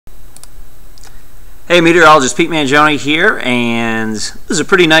Hey, meteorologist Pete Mangione here, and this is a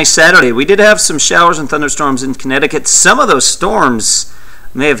pretty nice Saturday. We did have some showers and thunderstorms in Connecticut. Some of those storms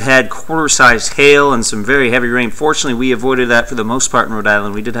may have had quarter-sized hail and some very heavy rain. Fortunately, we avoided that for the most part in Rhode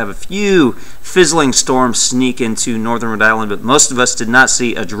Island. We did have a few fizzling storms sneak into northern Rhode Island, but most of us did not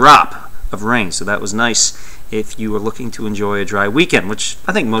see a drop of rain, so that was nice if you were looking to enjoy a dry weekend, which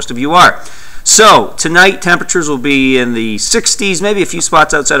I think most of you are. So, tonight temperatures will be in the 60s, maybe a few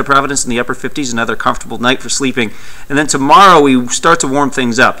spots outside of Providence in the upper 50s, another comfortable night for sleeping. And then tomorrow we start to warm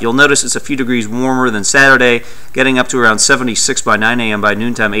things up. You'll notice it's a few degrees warmer than Saturday, getting up to around 76 by 9 a.m. by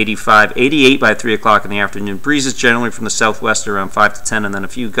noontime, 85, 88 by 3 o'clock in the afternoon. Breezes generally from the southwest around 5 to 10, and then a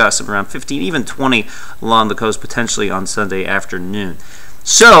few gusts of around 15, even 20 along the coast potentially on Sunday afternoon.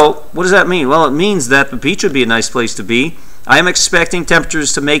 So, what does that mean? Well, it means that the beach would be a nice place to be. I am expecting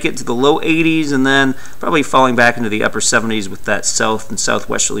temperatures to make it to the low 80s and then probably falling back into the upper 70s with that south and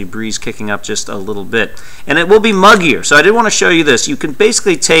southwesterly breeze kicking up just a little bit. And it will be muggier, so I did want to show you this. You can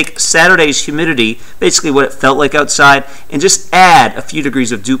basically take Saturday's humidity, basically what it felt like outside, and just add a few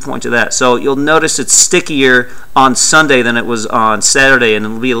degrees of dew point to that. So you'll notice it's stickier on Sunday than it was on Saturday, and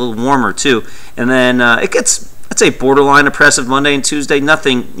it'll be a little warmer too. And then it gets, I'd say, borderline oppressive Monday and Tuesday.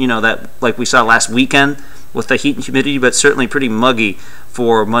 Nothing, that like we saw last weekend with the heat and humidity, but certainly pretty muggy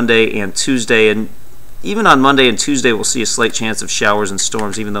for Monday and Tuesday. And even on Monday and Tuesday, we'll see a slight chance of showers and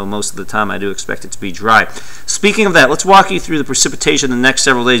storms, even though most of the time I do expect it to be dry. Speaking of that, let's walk you through the precipitation the next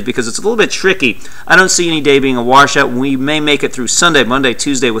several days because it's a little bit tricky. I don't see any day being a washout. We may make it through Sunday, Monday,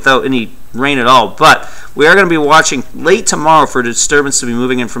 Tuesday without any rain at all, but we are going to be watching late tomorrow for a disturbance to be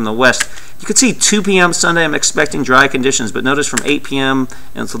moving in from the west. You can see 2 p.m. Sunday, I'm expecting dry conditions, but notice from 8 p.m.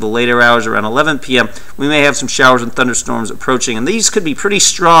 until the later hours around 11 p.m., we may have some showers and thunderstorms approaching, and these could be pretty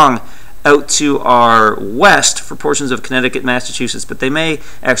strong out to our west for portions of Connecticut, Massachusetts, but they may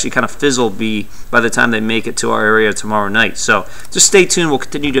actually kind of fizzle by the time they make it to our area tomorrow night. So just stay tuned. We'll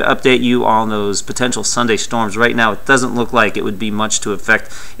continue to update you on those potential Sunday storms. Right now, it doesn't look like it would be much to affect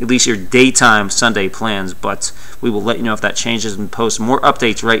at least your daytime Sunday plans, but we will let you know if that changes and post more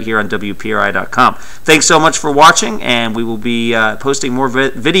updates right here on WPRI.com. Thanks so much for watching, and we will be posting more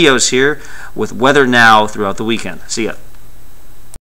videos here with weather now throughout the weekend. See ya.